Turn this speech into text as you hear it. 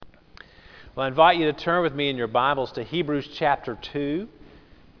Well, I invite you to turn with me in your Bibles to Hebrews chapter 2.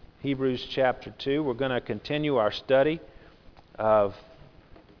 Hebrews chapter 2. We're going to continue our study of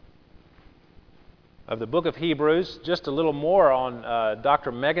the book of Hebrews. Just a little more on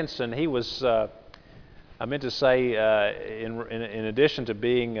Dr. Megginson. He was, I meant to say, in addition to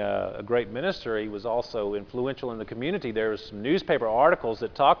being a great minister, he was also influential in the community. There were some newspaper articles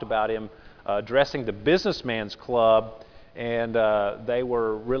that talked about him addressing the Businessman's Club, and they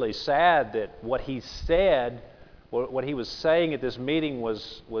were really sad that what he said, what he was saying at this meeting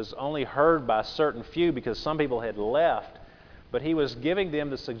was only heard by a certain few because some people had left. But he was giving them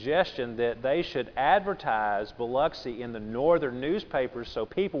the suggestion that they should advertise Biloxi in the northern newspapers so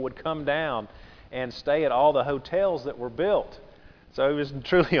people would come down and stay at all the hotels that were built. So he was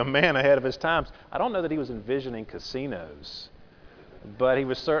truly a man ahead of his times. I don't know that he was envisioning casinos, but he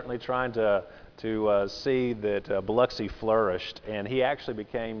was certainly trying to see that Biloxi flourished, and he actually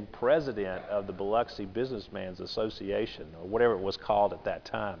became president of the Biloxi Businessmen's Association, or whatever it was called at that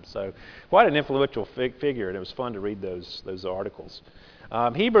time. So quite an influential figure, and it was fun to read those articles.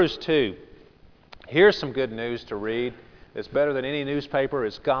 Hebrews 2. Here's some good news to read. It's better than any newspaper.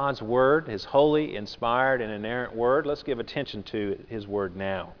 It's God's Word, His holy, inspired, and inerrant Word. Let's give attention to His Word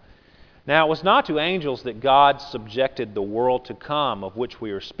now. Now, it was not to angels that God subjected the world to come, of which we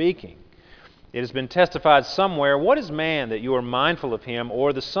are speaking. It has been testified somewhere, "What is man that you are mindful of him,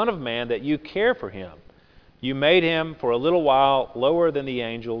 or the Son of Man that you care for him? You made him for a little while lower than the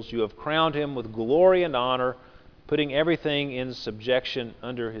angels. You have crowned him with glory and honor, putting everything in subjection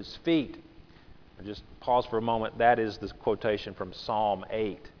under his feet." I'll just pause for a moment. That is the quotation from Psalm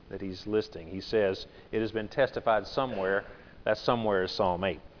 8 that he's listing. He says, "It has been testified somewhere." That somewhere is Psalm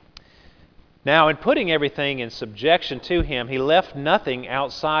 8. Now, in putting everything in subjection to him, he left nothing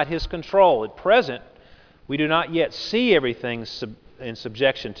outside his control. At present, we do not yet see everything in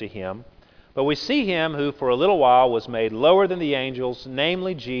subjection to him, but we see him who for a little while was made lower than the angels,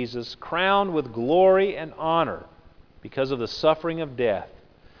 namely Jesus, crowned with glory and honor because of the suffering of death,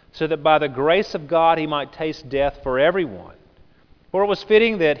 so that by the grace of God he might taste death for everyone. For it was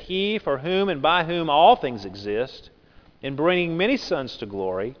fitting that he, for whom and by whom all things exist, in bringing many sons to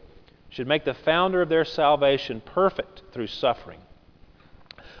glory, should make the founder of their salvation perfect through suffering.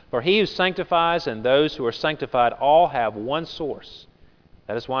 For he who sanctifies and those who are sanctified all have one source.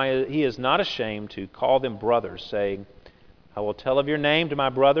 That is why he is not ashamed to call them brothers, saying, "I will tell of your name to my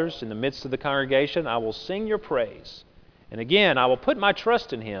brothers. In the midst of the congregation I will sing your praise. And again I will put my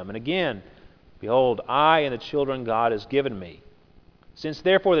trust in him. And again, behold, I and the children God has given me. Since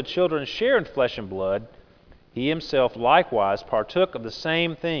therefore the children share in flesh and blood, he himself likewise partook of the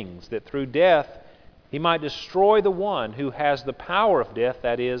same things, that through death he might destroy the one who has the power of death,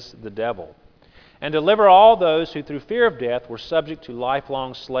 that is, the devil, and deliver all those who through fear of death were subject to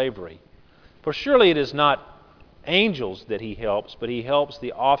lifelong slavery. For surely it is not angels that he helps, but he helps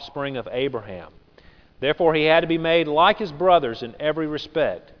the offspring of Abraham. Therefore he had to be made like his brothers in every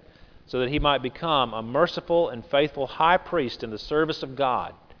respect, so that he might become a merciful and faithful high priest in the service of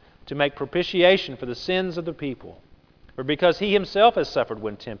God, to make propitiation for the sins of the people. For because he himself has suffered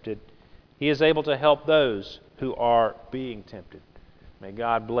when tempted, he is able to help those who are being tempted." May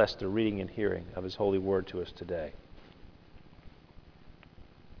God bless the reading and hearing of His holy word to us today.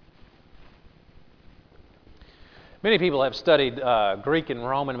 Many people have studied Greek and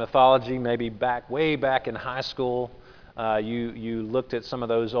Roman mythology, maybe way back in high school. You looked at some of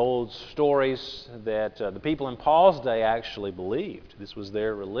those old stories that the people in Paul's day actually believed. This was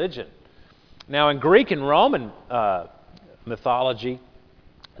their religion. Now, in Greek and Roman mythology,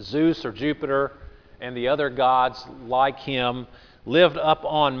 Zeus or Jupiter and the other gods like him lived up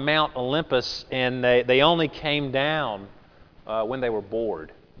on Mount Olympus, and they only came down when they were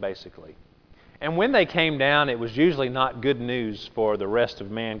bored, basically. And when they came down, it was usually not good news for the rest of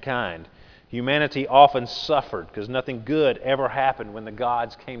mankind. Humanity often suffered because nothing good ever happened when the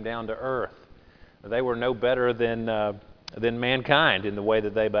gods came down to earth. They were no better than mankind in the way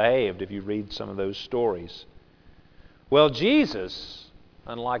that they behaved, if you read some of those stories. Well, Jesus,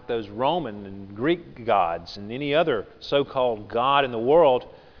 unlike those Roman and Greek gods and any other so-called god in the world,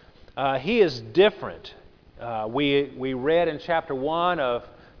 he is different. We read in chapter 1 of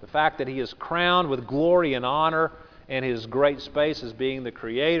the fact that he is crowned with glory and honor, and his great space as being the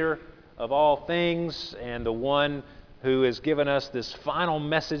creator of all things, and the one who has given us this final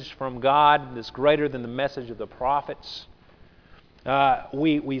message from God that's greater than the message of the prophets.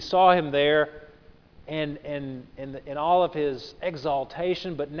 We saw him there in all of his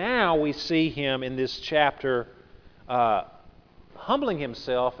exaltation, but now we see him in this chapter humbling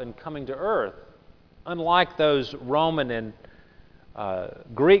himself and coming to earth. Unlike those Roman and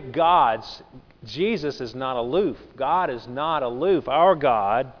Greek gods, Jesus is not aloof. God is not aloof. Our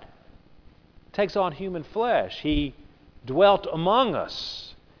God takes on human flesh. He dwelt among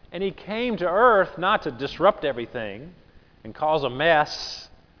us. And He came to earth not to disrupt everything and cause a mess,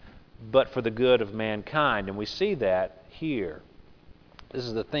 but for the good of mankind. And we see that here. This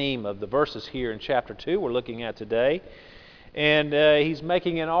is the theme of the verses here in chapter 2 we're looking at today. And He's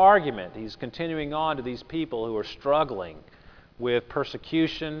making an argument. He's continuing on to these people who are struggling with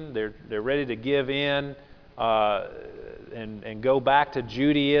persecution. They're ready to give in and go back to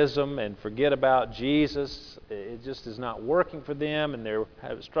Judaism and forget about Jesus. It just is not working for them, and they're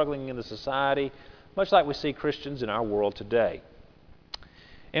struggling in the society, much like we see Christians in our world today.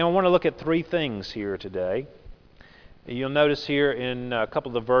 And I want to look at three things here today. You'll notice here in a couple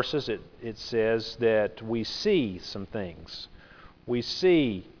of the verses it says that we see some things. We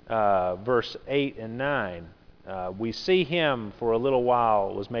see verse 8 and 9. We see Him for a little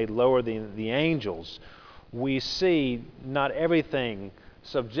while was made lower than the angels. We see not everything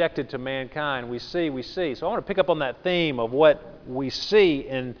subjected to mankind. We see. So I want to pick up on that theme of what we see.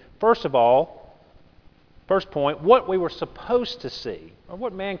 And first of all, first point, what we were supposed to see, or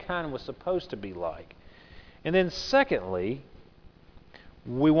what mankind was supposed to be like. And then secondly,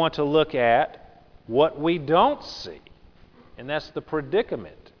 we want to look at what we don't see. And that's the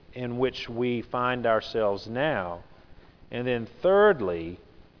predicament in which we find ourselves now. And then thirdly,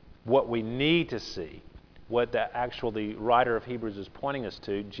 what we need to see, what the writer of Hebrews is pointing us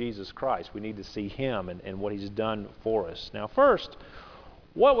to, Jesus Christ. We need to see Him and what He's done for us. Now first,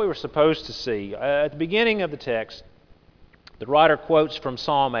 what we were supposed to see. At the beginning of the text, the writer quotes from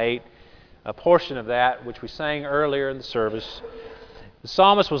Psalm 8, a portion of that which we sang earlier in the service. The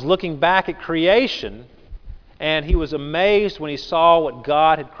psalmist was looking back at creation, and he was amazed when he saw what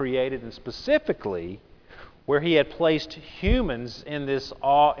God had created, and specifically where He had placed humans in this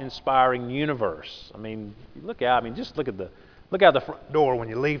awe-inspiring universe. I mean, look out! Just look out the front door when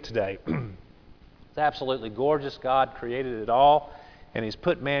you leave today. It's absolutely gorgeous. God created it all, and He's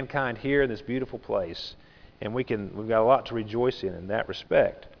put mankind here in this beautiful place, and we've got a lot to rejoice in that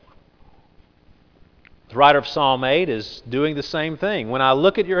respect. The writer of Psalm 8 is doing the same thing. When I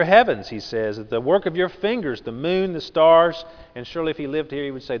look at your heavens, he says, at the work of your fingers, the moon, the stars, and surely if he lived here,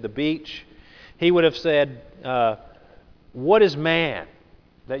 he would say the beach. He would have said, what is man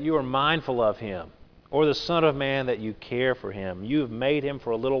that you are mindful of him, or the Son of Man that you care for him? You have made him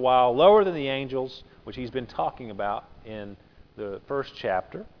for a little while lower than the angels, which he's been talking about in the first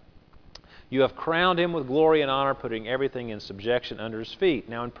chapter. You have crowned him with glory and honor, putting everything in subjection under his feet.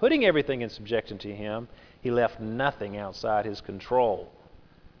 Now, in putting everything in subjection to him, he left nothing outside his control.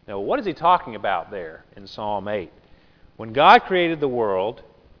 Now, what is he talking about there in Psalm 8? When God created the world,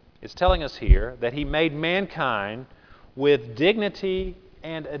 it's telling us here that He made mankind with dignity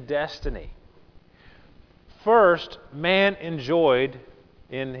and a destiny. First, man enjoyed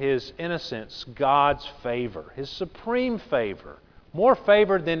in his innocence God's favor, His supreme favor. More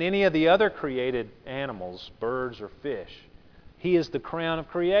favored than any of the other created animals, birds or fish. He is the crown of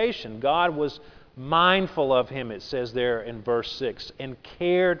creation. God was mindful of him, it says there in verse 6, and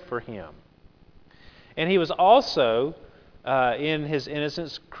cared for him. And He was also, in His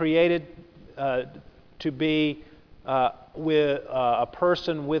innocence, created to be with a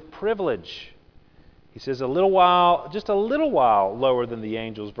person with privilege. He says just a little while lower than the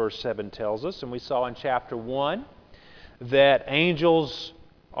angels, verse 7 tells us. And we saw in chapter 1 that angels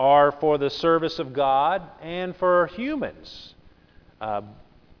are for the service of God and for humans.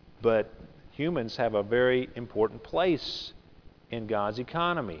 But humans have a very important place in God's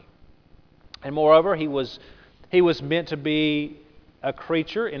economy. And moreover, he was meant to be a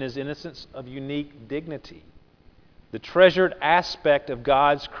creature in his innocence of unique dignity. The treasured aspect of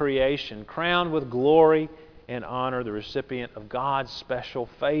God's creation, crowned with glory and honor, the recipient of God's special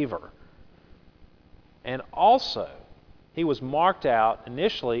favor. And also, he was marked out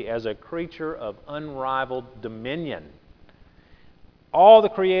initially as a creature of unrivaled dominion. All the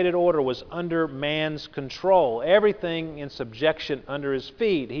created order was under man's control, everything in subjection under his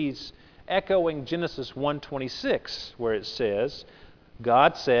feet. He's echoing Genesis 1:26, where it says,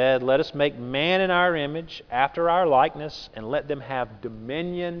 God said, let us make man in our image, after our likeness, and let them have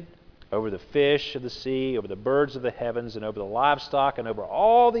dominion over the fish of the sea, over the birds of the heavens, and over the livestock, and over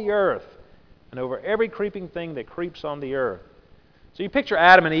all the earth, and over every creeping thing that creeps on the earth. So you picture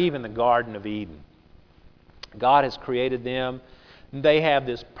Adam and Eve in the Garden of Eden. God has created them. They have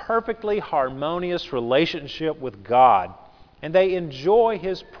this perfectly harmonious relationship with God, and they enjoy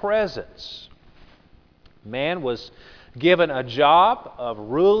His presence. Man was given a job of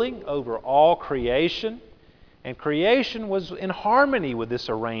ruling over all creation. And creation was in harmony with this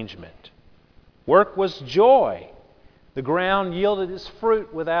arrangement. Work was joy. The ground yielded its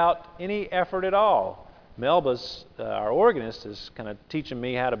fruit without any effort at all. Melba's, our organist, is kind of teaching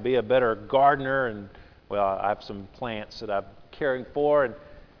me how to be a better gardener, and well, I have some plants that I'm caring for,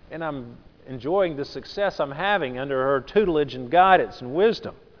 and I'm enjoying the success I'm having under her tutelage and guidance and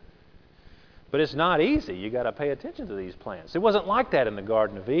wisdom. But it's not easy. You've got to pay attention to these plants. It wasn't like that in the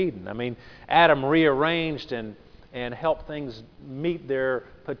Garden of Eden. I mean, Adam rearranged and helped things meet their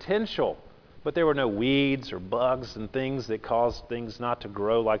potential. But there were no weeds or bugs and things that caused things not to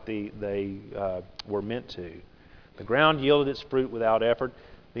grow like they were meant to. The ground yielded its fruit without effort.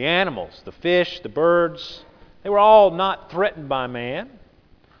 The animals, the fish, the birds, they were all not threatened by man,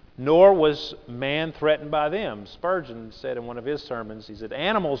 nor was man threatened by them. Spurgeon said in one of his sermons, he said,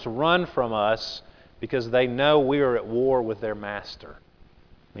 animals run from us because they know we are at war with their master,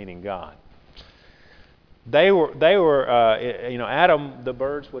 meaning God. Adam, the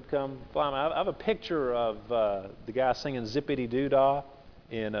birds would come flying. I have a picture of the guy singing Zippity Doo Dah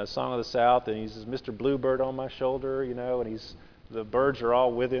in A Song of the South, and he says, Mr. Bluebird on my shoulder, and the birds are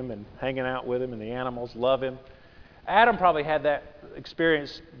all with him and hanging out with him, and the animals love him. Adam probably had that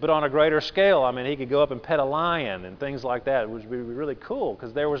experience, but on a greater scale. I mean, he could go up and pet a lion and things like that, which would be really cool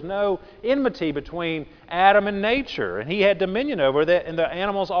because there was no enmity between Adam and nature, and he had dominion over that, and the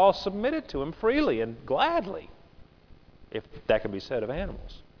animals all submitted to him freely and gladly, if that can be said of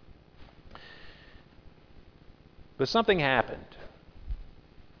animals. But something happened.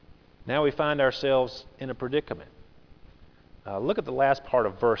 Now we find ourselves in a predicament. Look at the last part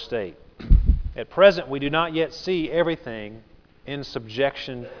of verse 8. At present, we do not yet see everything in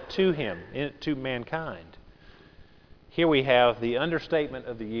subjection to him, to mankind. Here we have the understatement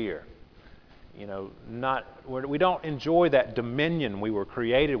of the year. We don't enjoy that dominion we were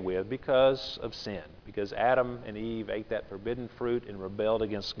created with because of sin, because Adam and Eve ate that forbidden fruit and rebelled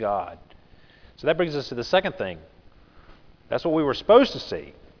against God. So that brings us to the second thing. That's what we were supposed to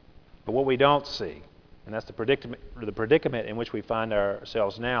see, but what we don't see. And that's the predicament in which we find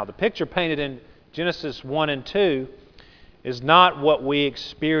ourselves now. The picture painted in Genesis 1 and 2 is not what we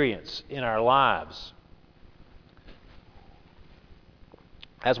experience in our lives.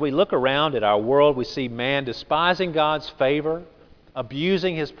 As we look around at our world, we see man despising God's favor,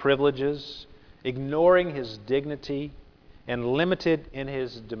 abusing his privileges, ignoring his dignity, and limited in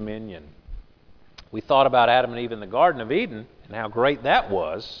his dominion. We thought about Adam and Eve in the Garden of Eden and how great that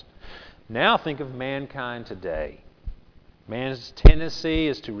was. Now think of mankind today. Man's tendency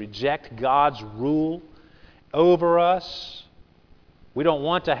is to reject God's rule over us. We don't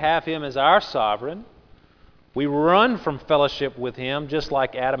want to have him as our sovereign. We run from fellowship with him, just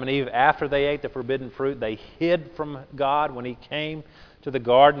like Adam and Eve after they ate the forbidden fruit. They hid from God when he came to the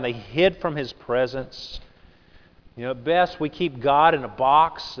garden. They hid from his presence. At best, we keep God in a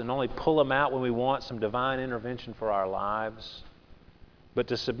box and only pull him out when we want some divine intervention for our lives. But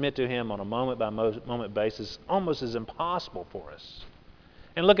to submit to him on a moment-by-moment basis almost is impossible for us.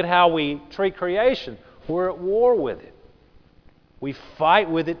 And look at how we treat creation. We're at war with it. We fight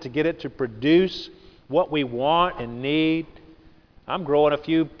with it to get it to produce what we want and need. I'm growing a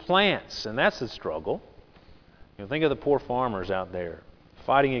few plants, and that's a struggle. Think of the poor farmers out there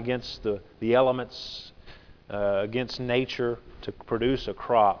fighting against the elements, against nature to produce a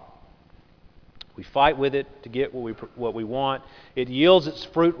crop. We fight with it to get what we want. It yields its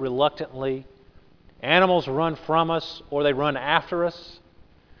fruit reluctantly. Animals run from us or they run after us.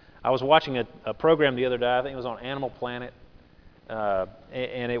 I was watching a program the other day, I think it was on Animal Planet,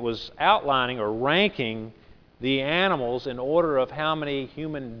 and it was outlining or ranking the animals in order of how many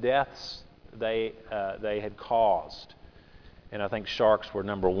human deaths they had caused. And I think sharks were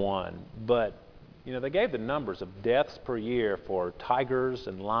number one. But, they gave the numbers of deaths per year for tigers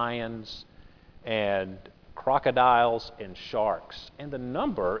and lions and crocodiles and sharks. And the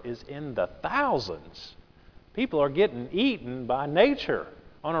number is in the thousands. People are getting eaten by nature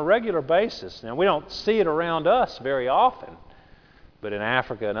on a regular basis. Now, we don't see it around us very often, but in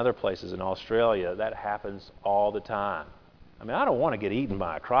Africa and other places in Australia, that happens all the time. I mean, I don't want to get eaten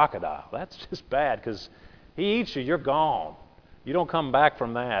by a crocodile. That's just bad because he eats you, you're gone. You don't come back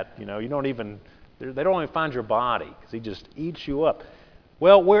from that. They don't even find your body because he just eats you up.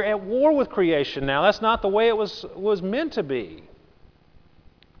 Well, we're at war with creation now. That's not the way it was meant to be.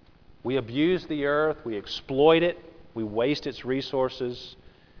 We abuse the earth. We exploit it. We waste its resources.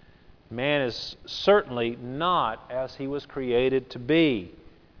 Man is certainly not as he was created to be.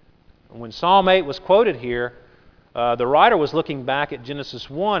 When Psalm 8 was quoted here, the writer was looking back at Genesis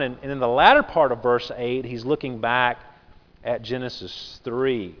 1, and in the latter part of verse 8, he's looking back at Genesis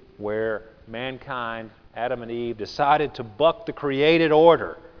 3, where mankind Adam and Eve decided to buck the created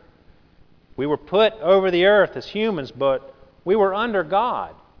order. We were put over the earth as humans, but we were under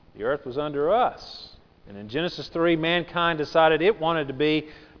God. The earth was under us. And in Genesis 3, mankind decided it wanted to be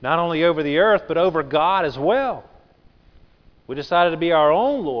not only over the earth, but over God as well. We decided to be our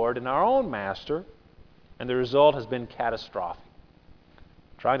own Lord and our own Master, and the result has been catastrophic.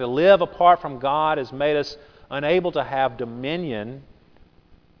 Trying to live apart from God has made us unable to have dominion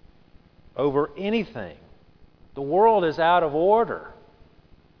over anything. The world is out of order.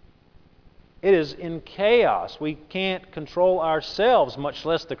 It is in chaos. We can't control ourselves, much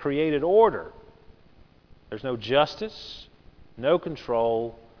less the created order. There's no justice, no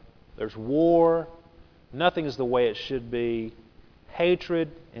control. There's war. Nothing is the way it should be.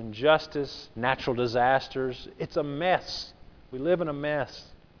 Hatred, injustice, natural disasters. It's a mess. We live in a mess.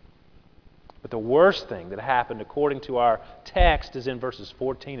 But the worst thing that happened, according to our text, is in verses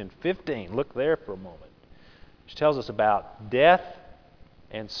 14 and 15. Look there for a moment. Which tells us about death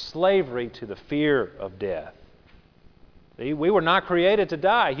and slavery to the fear of death. See, we were not created to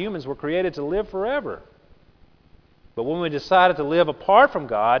die. Humans were created to live forever. But when we decided to live apart from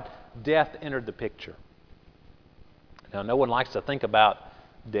God, death entered the picture. Now, no one likes to think about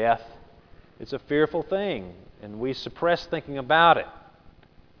death. It's a fearful thing, and we suppress thinking about it.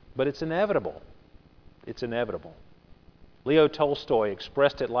 But it's inevitable. It's inevitable. Leo Tolstoy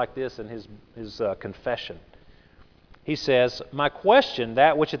expressed it like this in his confession. He says, "My question,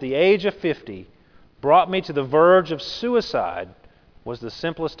 that which at the age of 50 brought me to the verge of suicide, was the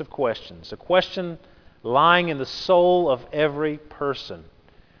simplest of questions, a question lying in the soul of every person.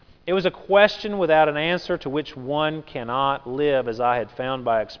 It was a question without an answer to which one cannot live as I had found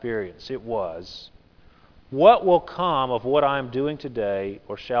by experience. It was, what will come of what I am doing today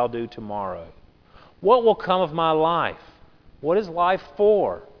or shall do tomorrow? What will come of my life? What is life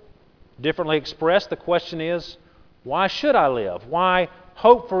for? Differently expressed, the question is, why should I live? Why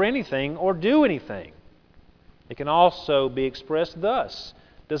hope for anything or do anything? It can also be expressed thus,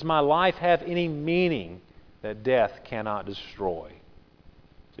 does my life have any meaning that death cannot destroy?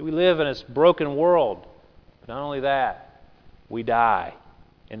 See, we live in this broken world. But not only that, we die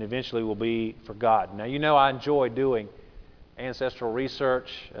and eventually will be forgotten. Now, you know I enjoy doing ancestral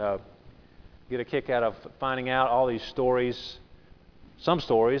research. Get a kick out of finding out all these stories, some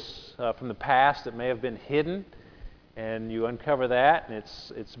stories from the past that may have been hidden, and you uncover that, and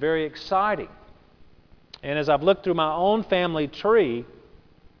it's very exciting. And as I've looked through my own family tree,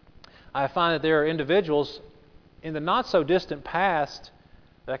 I find that there are individuals in the not-so-distant past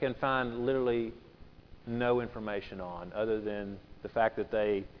that I can find literally no information on other than the fact that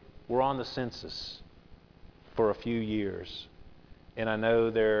they were on the census for a few years. And I know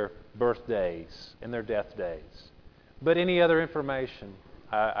their birthdays and their death days. But any other information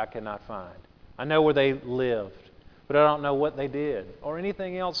I cannot find. I know where they lived, but I don't know what they did or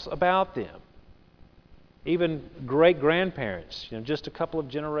anything else about them. Even great-grandparents, just a couple of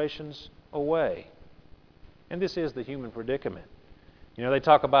generations away. And this is the human predicament. They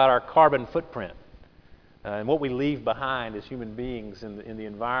talk about our carbon footprint and what we leave behind as human beings in the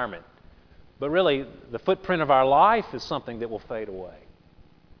environment. But really, the footprint of our life is something that will fade away.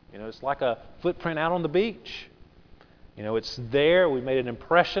 It's like a footprint out on the beach. It's there, we made an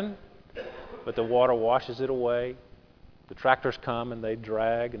impression, but the water washes it away. The tractors come and they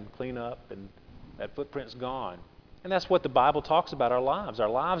drag and clean up, and that footprint's gone. And that's what the Bible talks about our lives. Our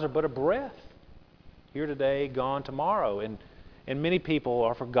lives are but a breath. Here today, gone tomorrow. And many people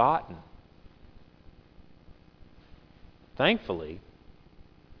are forgotten. Thankfully,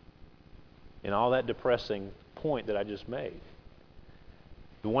 in all that depressing point that I just made,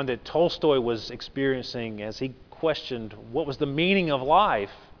 the one that Tolstoy was experiencing as he questioned what was the meaning of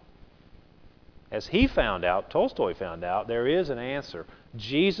life, as he found out, Tolstoy found out, there is an answer.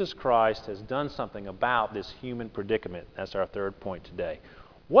 Jesus Christ has done something about this human predicament. That's our third point today.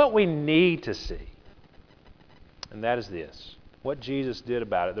 What we need to see, and that is this, what Jesus did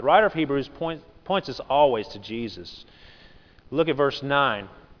about it. The writer of Hebrews points us always to Jesus. Look at verse 9.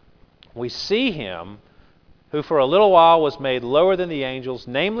 We see Him who for a little while was made lower than the angels,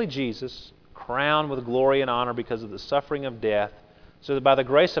 namely Jesus, crowned with glory and honor because of the suffering of death, so that by the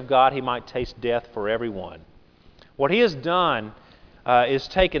grace of God He might taste death for everyone. What He has done is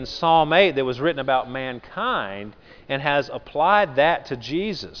taken Psalm 8 that was written about mankind and has applied that to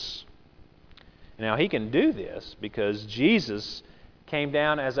Jesus. Now, He can do this because Jesus came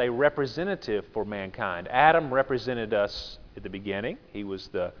down as a representative for mankind. Adam represented us at the beginning. He was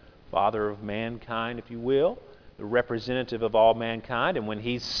the father of mankind, if you will, the representative of all mankind. And when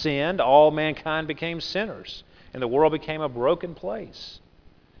He sinned, all mankind became sinners, and the world became a broken place.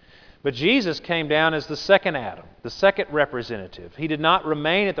 But Jesus came down as the second Adam, the second representative. He did not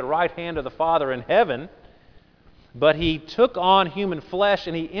remain at the right hand of the Father in heaven, but He took on human flesh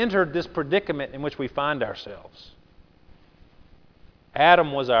and He entered this predicament in which we find ourselves.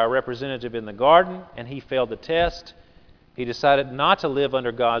 Adam was our representative in the garden, and he failed the test. He decided not to live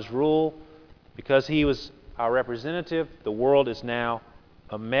under God's rule. Because he was our representative, the world is now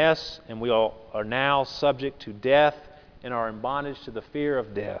a mess, and we all are now subject to death and are in bondage to the fear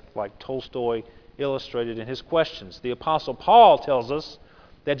of death, like Tolstoy illustrated in his Questions. The Apostle Paul tells us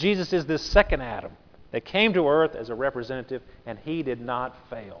that Jesus is this second Adam that came to earth as a representative, and he did not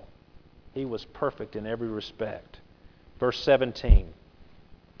fail. He was perfect in every respect. Verse 17.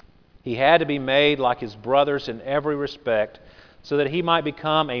 He had to be made like his brothers in every respect, so that he might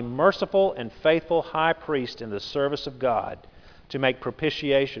become a merciful and faithful high priest in the service of God, to make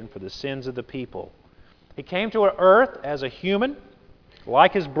propitiation for the sins of the people. He came to earth as a human,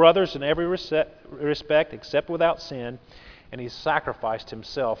 like his brothers in every respect, except without sin, and he sacrificed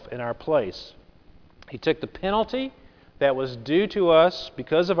himself in our place. He took the penalty that was due to us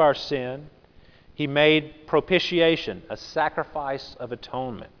because of our sin. He made propitiation, a sacrifice of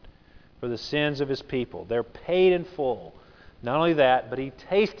atonement for the sins of his people. They're paid in full. Not only that, but he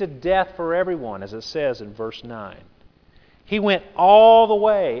tasted death for everyone, as it says in verse 9. He went all the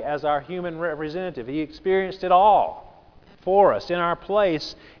way as our human representative. He experienced it all for us in our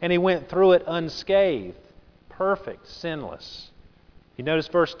place, and he went through it unscathed, perfect, sinless. You notice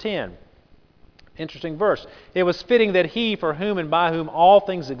verse 10. Interesting verse. It was fitting that he, for whom and by whom all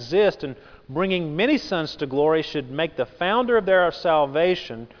things exist, and bringing many sons to glory, should make the founder of their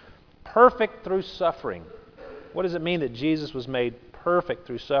salvation perfect through suffering. What does it mean that Jesus was made perfect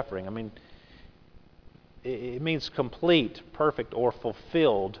through suffering? I mean, it means complete, perfect, or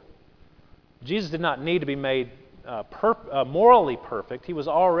fulfilled. Jesus did not need to be made morally perfect. He was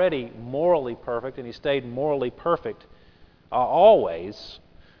already morally perfect, and he stayed morally perfect always.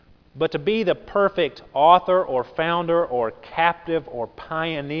 But to be the perfect author or founder or captive or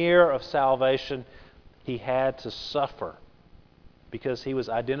pioneer of salvation, he had to suffer because he was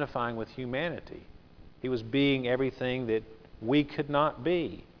identifying with humanity. He was being everything that we could not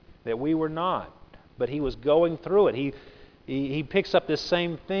be, that we were not. But he was going through it. He picks up this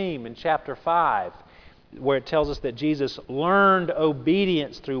same theme in chapter 5, where it tells us that Jesus learned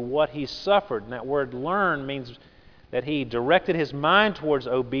obedience through what he suffered. And that word learn means that he directed his mind towards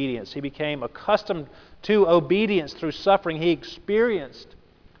obedience. He became accustomed to obedience through suffering. He experienced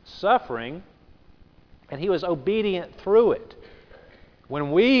suffering, and he was obedient through it.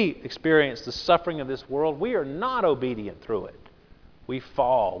 When we experience the suffering of this world, we are not obedient through it. We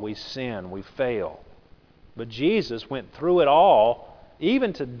fall, we sin, we fail. But Jesus went through it all,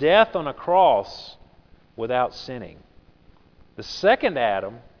 even to death on a cross, without sinning. The second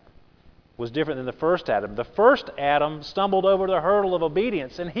Adam was different than the first Adam. The first Adam stumbled over the hurdle of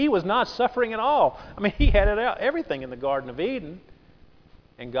obedience, and he was not suffering at all. I mean, he had everything in the Garden of Eden,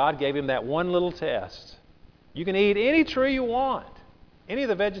 and God gave him that one little test. You can eat any tree you want, any of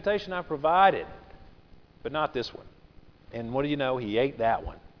the vegetation I've provided, but not this one. And what do you know? He ate that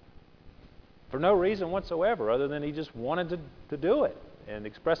one. For no reason whatsoever, other than he just wanted to do it and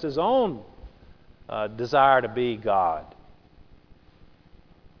express his own desire to be God.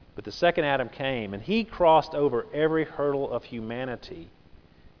 But the second Adam came, and he crossed over every hurdle of humanity.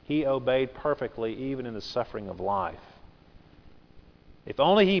 He obeyed perfectly, even in the suffering of life. If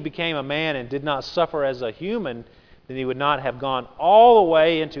only he became a man and did not suffer as a human, then he would not have gone all the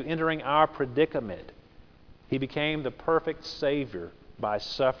way into entering our predicament. He became the perfect Savior by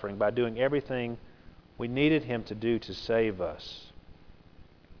suffering, by doing everything we needed him to do to save us.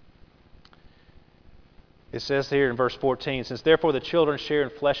 It says here in verse 14, "Since therefore the children share in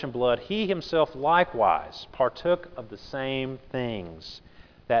flesh and blood, he himself likewise partook of the same things,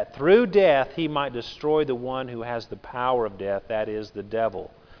 that through death he might destroy the one who has the power of death, that is, the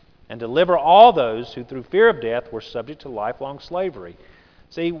devil, and deliver all those who through fear of death were subject to lifelong slavery."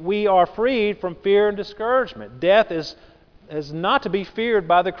 See, we are freed from fear and discouragement. Death is not to be feared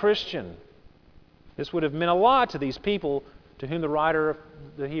by the Christian. This would have meant a lot to these people to whom the writer of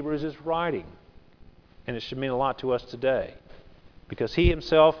the Hebrews is writing. And it should mean a lot to us today. Because he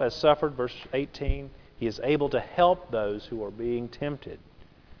himself has suffered, verse 18, he is able to help those who are being tempted.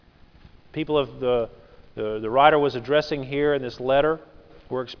 People of the writer was addressing here in this letter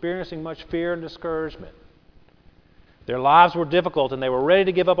were experiencing much fear and discouragement. Their lives were difficult and they were ready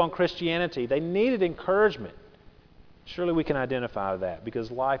to give up on Christianity. They needed encouragement. Surely we can identify with that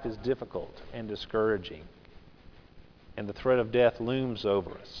because life is difficult and discouraging. And the threat of death looms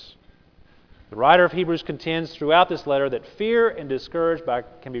over us. The writer of Hebrews contends throughout this letter that fear and discouragement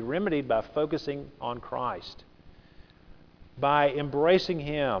can be remedied by focusing on Christ, by embracing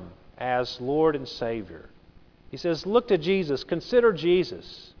Him as Lord and Savior. He says, look to Jesus, consider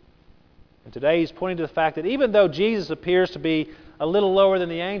Jesus. And today he's pointing to the fact that even though Jesus appears to be a little lower than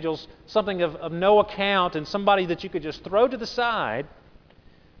the angels, something of no account and somebody that you could just throw to the side,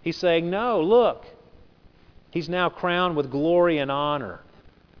 he's saying, no, look, He's now crowned with glory and honor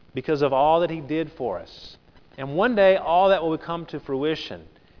because of all that He did for us. And one day all that will come to fruition,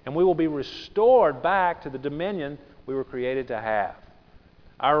 and we will be restored back to the dominion we were created to have.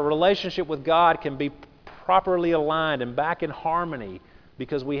 Our relationship with God can be properly aligned and back in harmony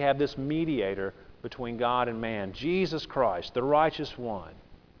because we have this mediator between God and man, Jesus Christ, the righteous one.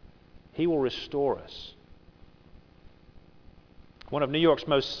 He will restore us. One of New York's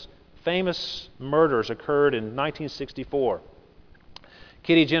most famous murders occurred in 1964.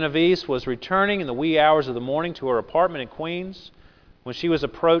 Kitty Genovese was returning in the wee hours of the morning to her apartment in Queens when she was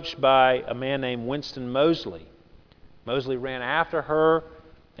approached by a man named Winston Moseley. Moseley ran after her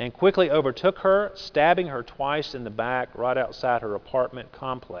and quickly overtook her, stabbing her twice in the back right outside her apartment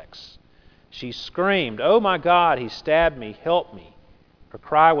complex. She screamed, "Oh my God, he stabbed me, help me." Her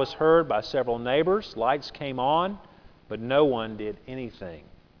cry was heard by several neighbors. Lights came on, but no one did anything.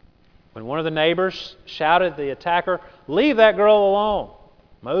 When one of the neighbors shouted at the attacker, "Leave that girl alone,"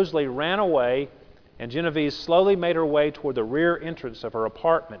 Moseley ran away, and Genovese slowly made her way toward the rear entrance of her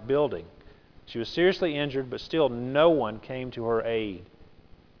apartment building. She was seriously injured, but still no one came to her aid.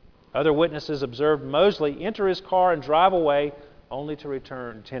 Other witnesses observed Moseley enter his car and drive away, only to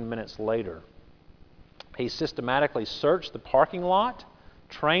return 10 minutes later. He systematically searched the parking lot,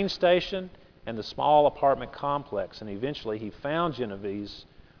 train station, and the small apartment complex, and eventually he found Genovese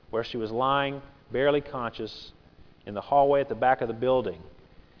where she was lying, barely conscious, in the hallway at the back of the building,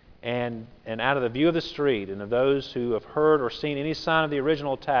 and out of the view of the street and of those who have heard or seen any sign of the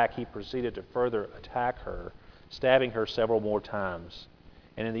original attack. He proceeded to further attack her, stabbing her several more times.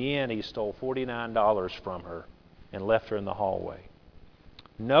 And in the end, he stole $49 from her and left her in the hallway.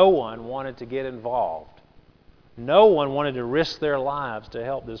 No one wanted to get involved. No one wanted to risk their lives to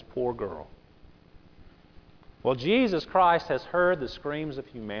help this poor girl. Well, Jesus Christ has heard the screams of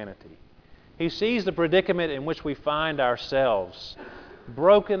humanity. He sees the predicament in which we find ourselves,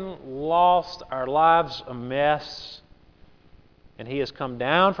 broken, lost, our lives a mess, and He has come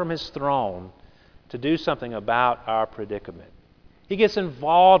down from His throne to do something about our predicament. He gets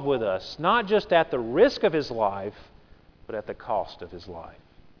involved with us, not just at the risk of His life, but at the cost of His life.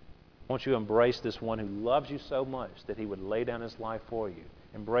 Won't you embrace this one who loves you so much that He would lay down His life for you?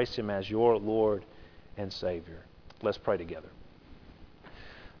 Embrace Him as your Lord and Savior. Let's pray together.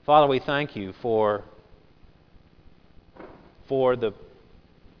 Father, we thank You for the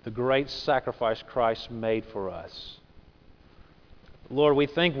great sacrifice Christ made for us. Lord, we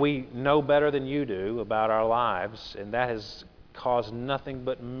think we know better than You do about our lives, and that has caused nothing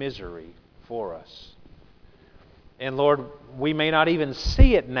but misery for us. And Lord, we may not even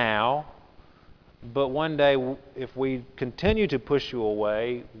see it now, but one day, if we continue to push You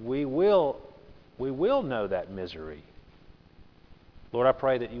away, we will know that misery. Lord, I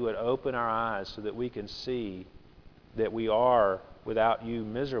pray that You would open our eyes so that we can see that we are, without You,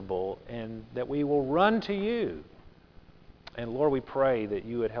 miserable, and that we will run to You. And Lord, we pray that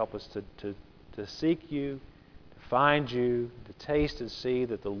You would help us to seek You, to find You, to taste and see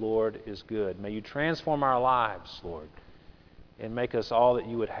that the Lord is good. May You transform our lives, Lord, and make us all that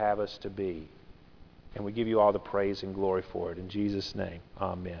You would have us to be. And we give You all the praise and glory for it. In Jesus' name,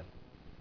 amen.